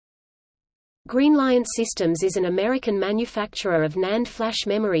Greenliant Systems is an American manufacturer of NAND flash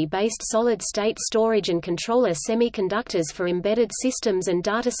memory-based solid-state storage and controller semiconductors for embedded systems and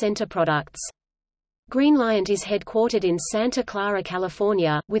data center products. Greenliant is headquartered in Santa Clara,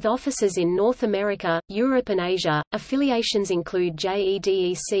 California, with offices in North America, Europe and Asia. Affiliations include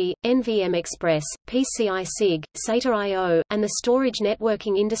JEDEC, NVM Express, PCI-SIG, SATA I/O, and the Storage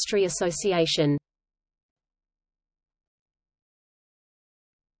Networking Industry Association.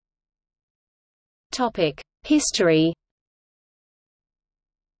 History.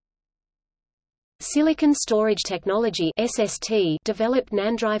 Silicon Storage Technology (SST) developed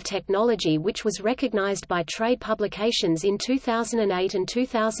NANDrive technology, which was recognized by trade publications in 2008 and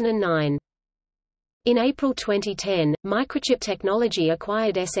 2009. In April 2010, Microchip Technology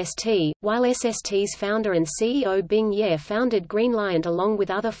acquired SST, while SST's founder and CEO Bing Ye founded Greenliant along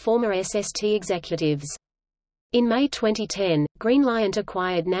with other former SST executives. In May 2010, Greenliant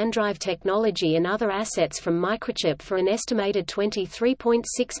acquired NANDrive technology and other assets from Microchip for an estimated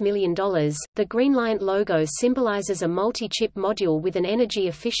 $23.6 million. The Greenliant logo symbolizes a multi-chip module with an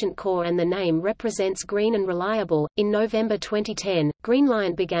energy-efficient core, and the name represents green and reliable. In November 2010,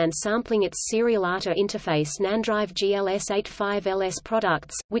 Greenliant began sampling its serial ATA interface NANDrive GLS85LS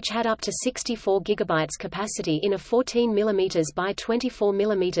products, which had up to 64 GB capacity in a 14 mm by 24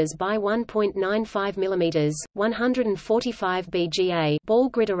 mm by 1.95 mm. 145 BGA ball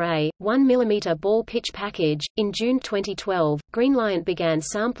grid array, 1 mm ball pitch package. In June 2012, Greenliant began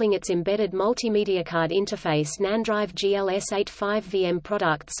sampling its embedded multimedia card interface NANDrive GLS85VM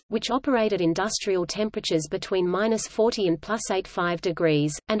products, which operate at industrial temperatures between -40 and +85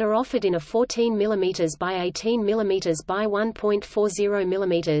 degrees, and are offered in a 14 mm by 18 mm by 1.40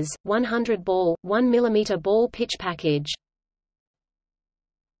 mm, 100 ball, 1 mm ball pitch package.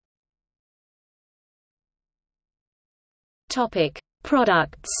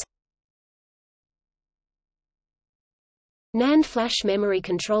 Products. NAND flash memory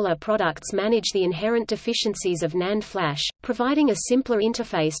controller products manage the inherent deficiencies of NAND flash, providing a simpler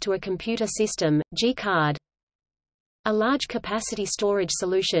interface to a computer system. G-Card. A large capacity storage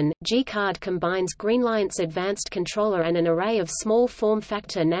solution, G-Card combines Greenliant's advanced controller and an array of small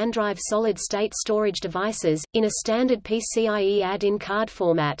form-factor NANDrive solid-state storage devices, in a standard PCIe add-in card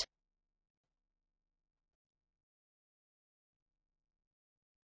format.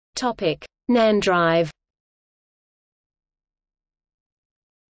 NANDrive.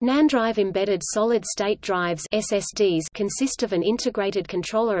 NANDrive embedded solid-state drives (SSDs) consist of an integrated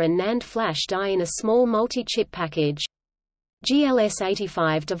controller and NAND flash die in a small multi-chip package.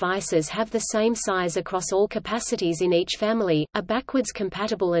 GLS85 devices have the same size across all capacities in each family, are backwards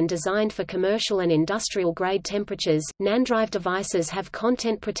compatible and designed for commercial and industrial-grade temperatures. NANDrive devices have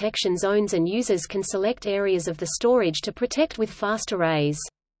content protection zones, and users can select areas of the storage to protect with fast arrays.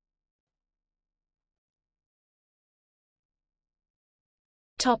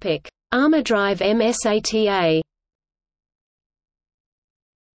 ArmourDrive mSATA.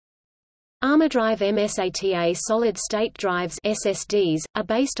 ArmourDrive mSATA solid-state drives (SSDs) are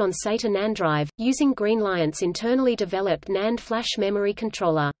based on SATA NANDrive, using Greenliant's internally developed NAND flash memory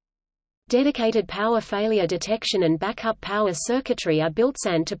controller. Dedicated power failure detection and backup power circuitry are built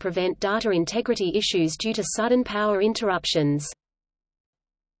in to prevent data integrity issues due to sudden power interruptions.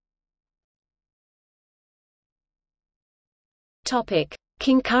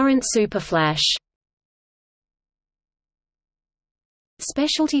 Concurrent SuperFlash.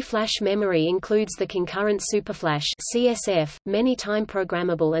 Specialty flash memory includes the Concurrent SuperFlash (CSF), many-time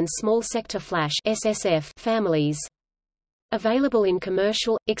programmable and small sector flash (SSF) families. Available in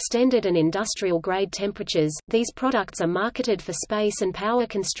commercial, extended and industrial-grade temperatures, these products are marketed for space and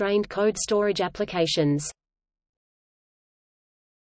power-constrained cold storage applications.